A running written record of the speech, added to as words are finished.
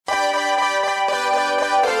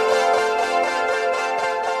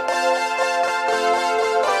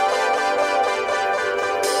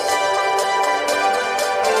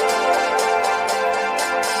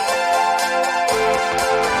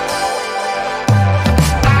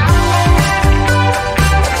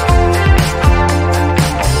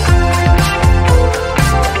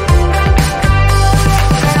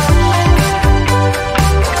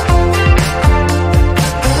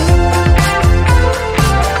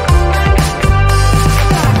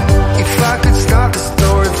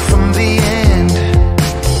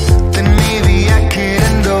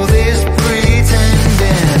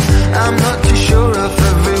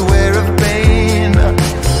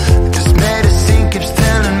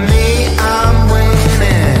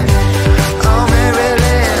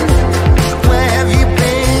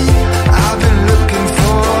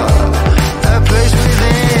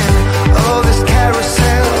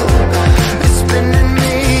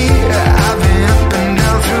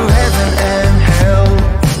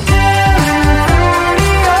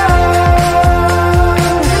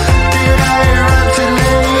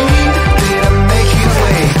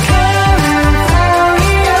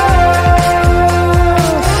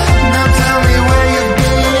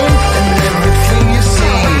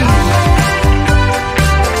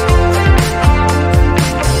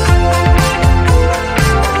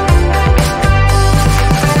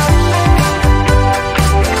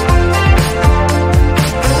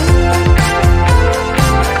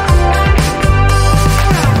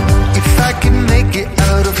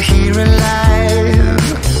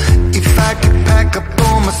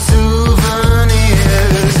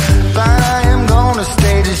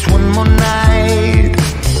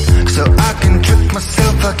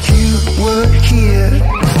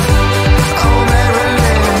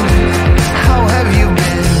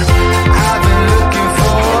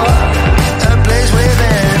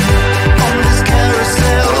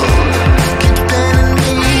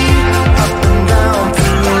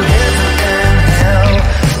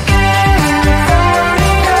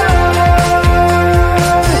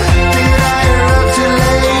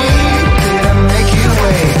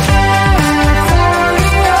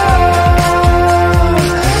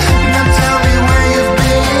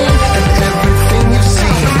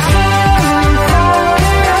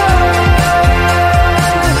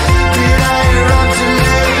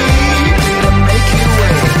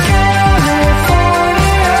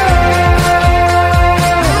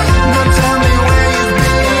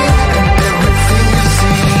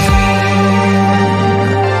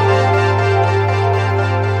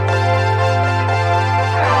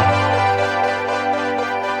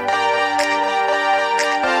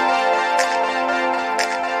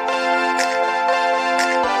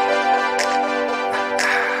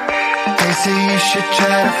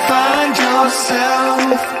try to find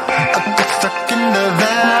yourself, get stuck in the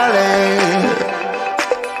valley.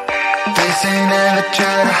 They say never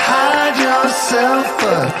try to hide yourself,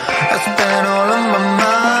 but I spent all of my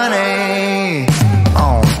money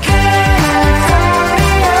on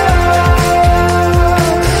California.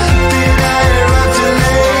 Did I arrive too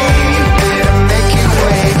late? Did I make you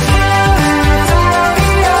wait?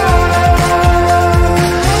 California.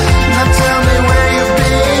 Now tell me where you've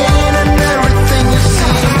been and everything you've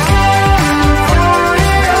seen.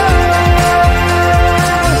 California.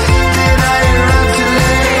 Did I arrive too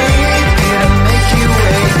late? Did I make you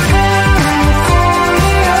wait?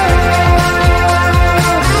 California.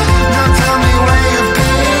 Now tell me where you've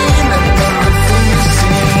been and everything you've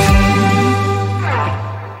seen.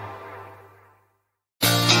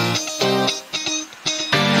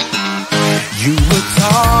 You were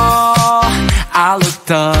tall, I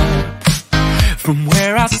looked up. From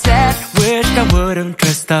where I sat, wished I would've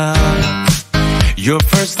dressed up. Your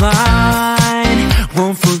first line,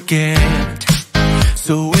 won't forget.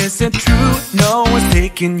 So is it true, no one's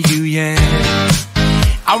taking you yet?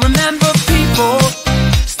 I remember people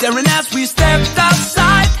staring as we stepped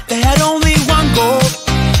outside. They had only one goal,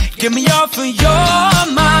 get me off of your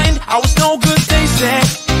mind. I was no good, they said.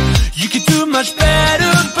 You could do much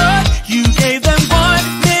better, but you gave them one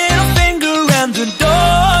middle finger and the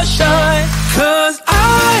door shut. 'Cause I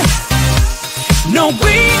know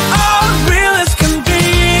we are real as can be.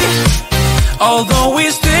 Although we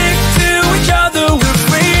stick to each other, we're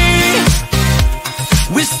free.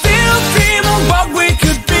 We still dream of what we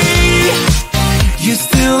could be. You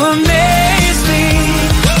still amaze me.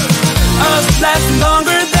 Us lasting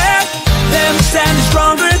longer than them, standing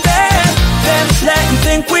stronger than them, letting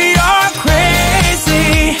think we are crazy.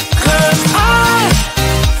 'Cause I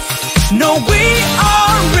know we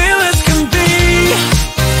are real as can be.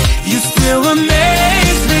 You still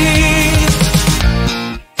amaze me.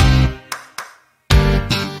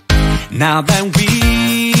 Now that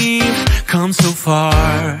we've come so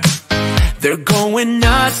far, they're going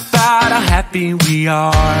nuts about how happy we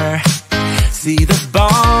are. See the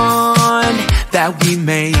bond that we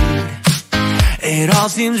made, it all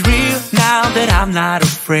seems real now that I'm not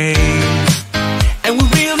afraid. And we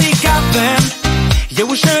really got them, yeah,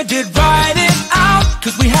 we sure did write it out.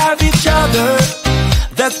 'Cause we have each other,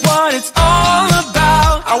 that's what it's all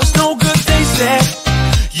about. I was no good, they said.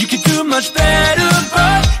 You could do much better,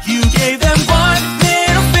 but you gave them one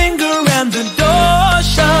middle finger and the door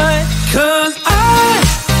shut. 'Cause I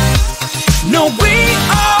know we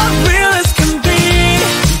are real as can be.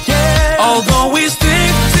 Yeah. Although we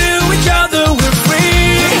stick to each other, we're free.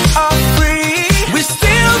 We are free. We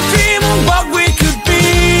still dream of what we could be.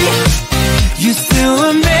 You still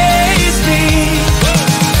amaze me.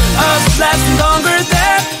 Us lasting longer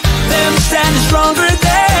than them, standing stronger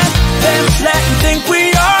than them, letting think we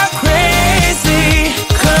are crazy.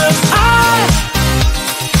 'Cause I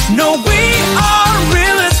know we are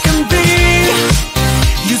real as can be.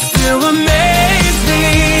 You still amaze me.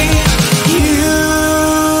 You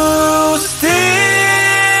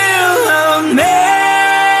still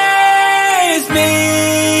amaze me.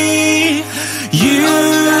 You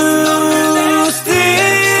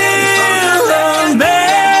still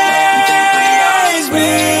amaze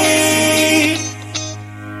me.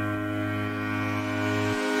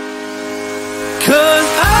 'Cause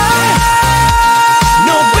I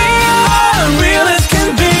know we are real as can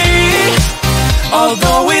be.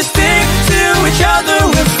 Although we stick to each other,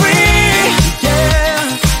 we're free. Yeah,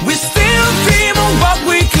 we still dream of what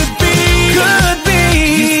we could be. Could be.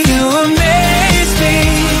 You still amaze me.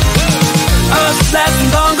 Us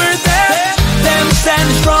lasting longer than them,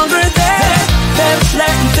 standing stronger than them,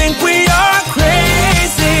 letting think we are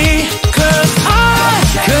crazy. 'Cause I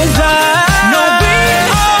know we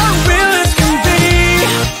are real as can be.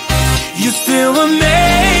 You still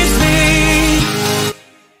amaze me.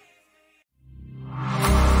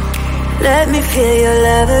 Let me feel your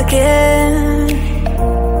love again.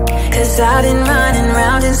 'Cause I've been running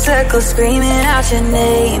round in circles, screaming out your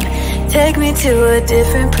name. Take me to a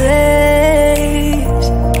different place,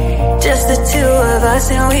 just the two of us,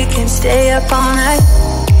 and we can stay up all night,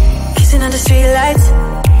 kissing under streetlights,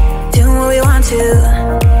 doing what we want to,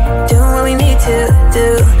 doing what we need to do,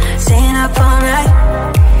 staying up all night,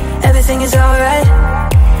 everything is alright.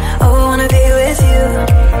 Oh, I wanna be with you.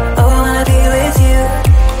 Oh, I wanna be with you.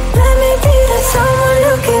 Let me be that someone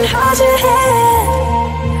who can hold your hand.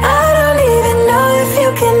 I don't even know if you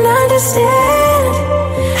can understand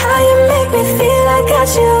how you make me feel. I got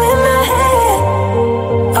you in my head.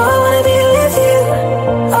 Oh, I wanna be with you.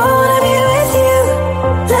 Oh, I wanna be with you.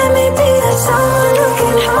 Let me be that someone who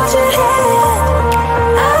can hold your hand.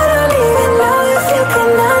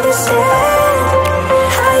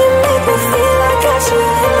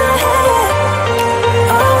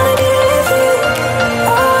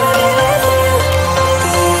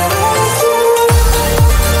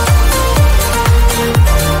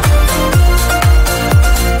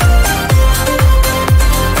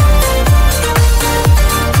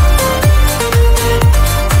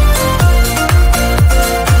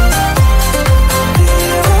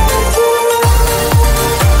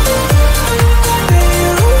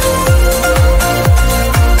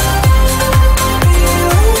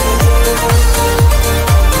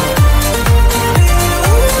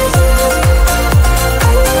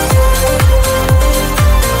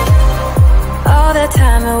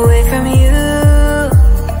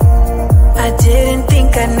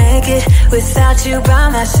 without you by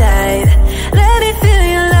my side. Let me feel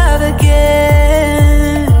your love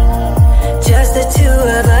again. Just the two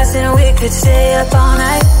of us and we could stay up all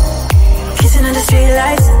night, kissing under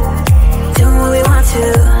streetlights, doing what we want to,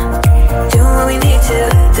 doing what we need to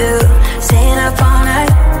do. Staying up all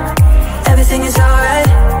night, everything is alright.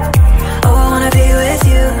 Oh, I wanna be with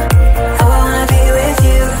you. Oh, I wanna be with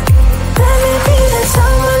you. Let me be the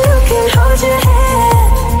someone who can hold your hand.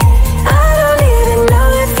 I don't even know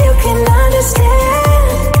if you can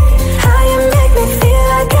understand how you make me feel.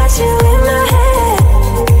 I got you in my head.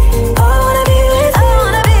 Oh, I wanna be with you. I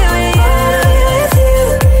wanna be with you. I wanna be with you.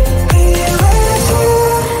 Be with you.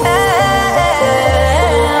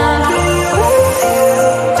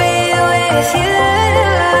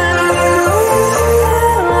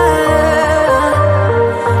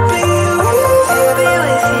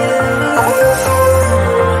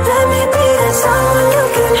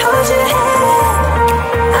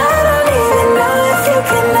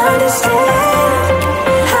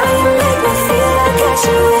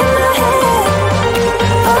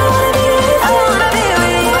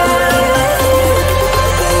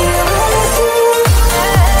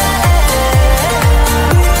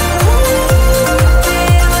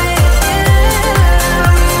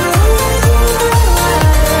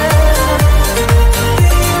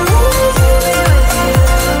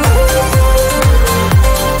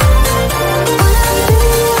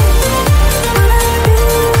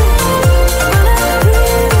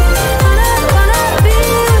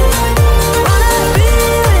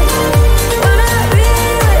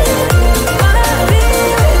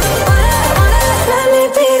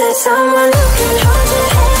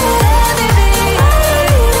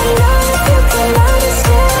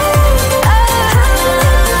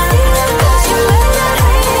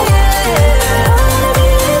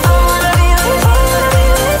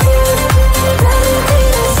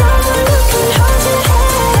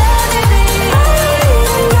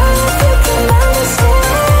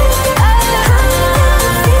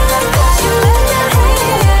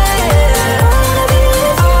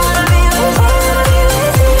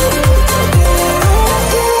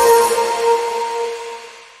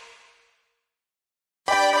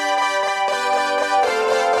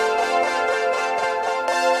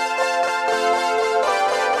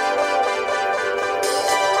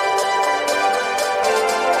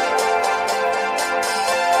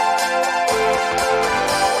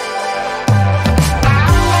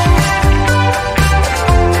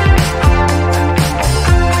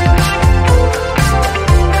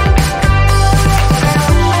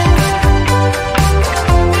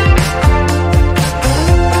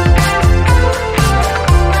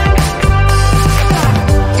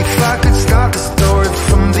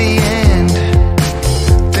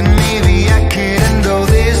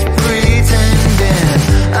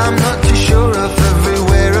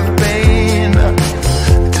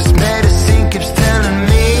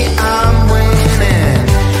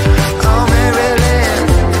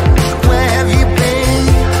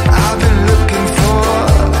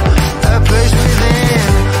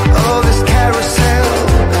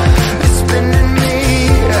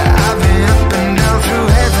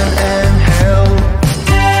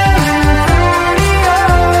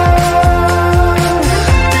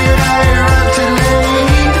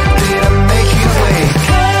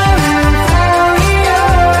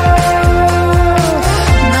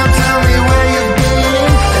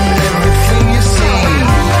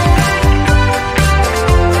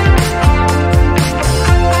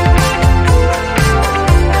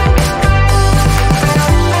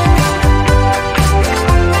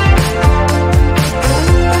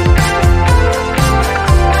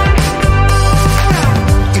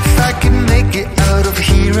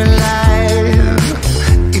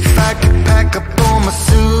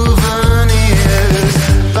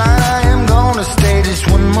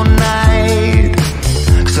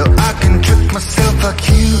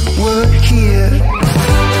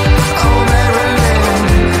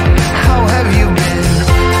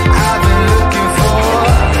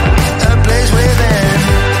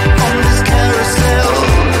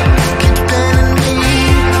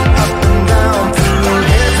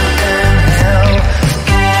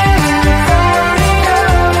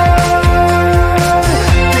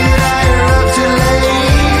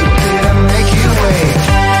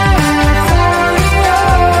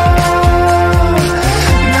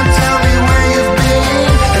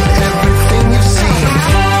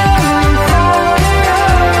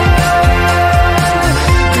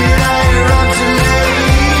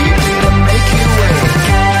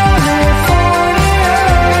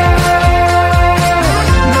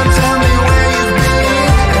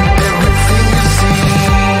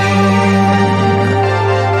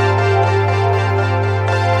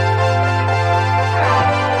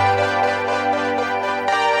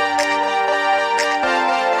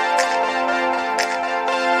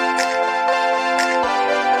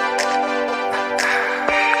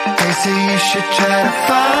 They say you should try to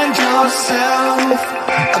find yourself.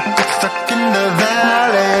 I got stuck in the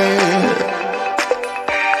valley.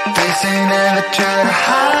 They say never try to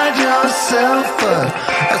hide yourself, but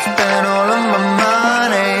I spent all of my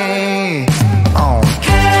money on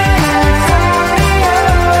California.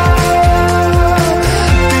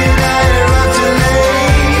 Did I arrive too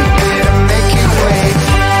late? Did I make you wait?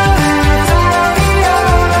 California.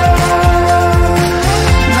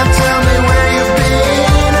 Now tell me where you've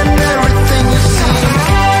been and everything you've seen.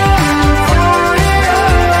 California.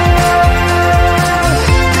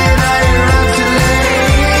 Did I arrive too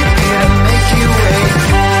late? Did I make you wait?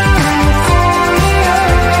 California.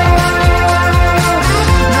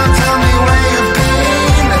 Now tell me where you've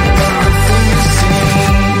been and everything you've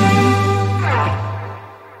seen.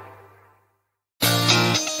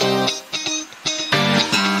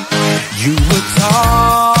 You were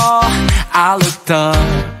tall, I looked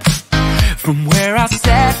up. From where I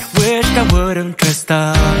sat, wished I wouldn't dressed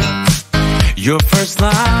up. Your first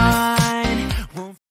line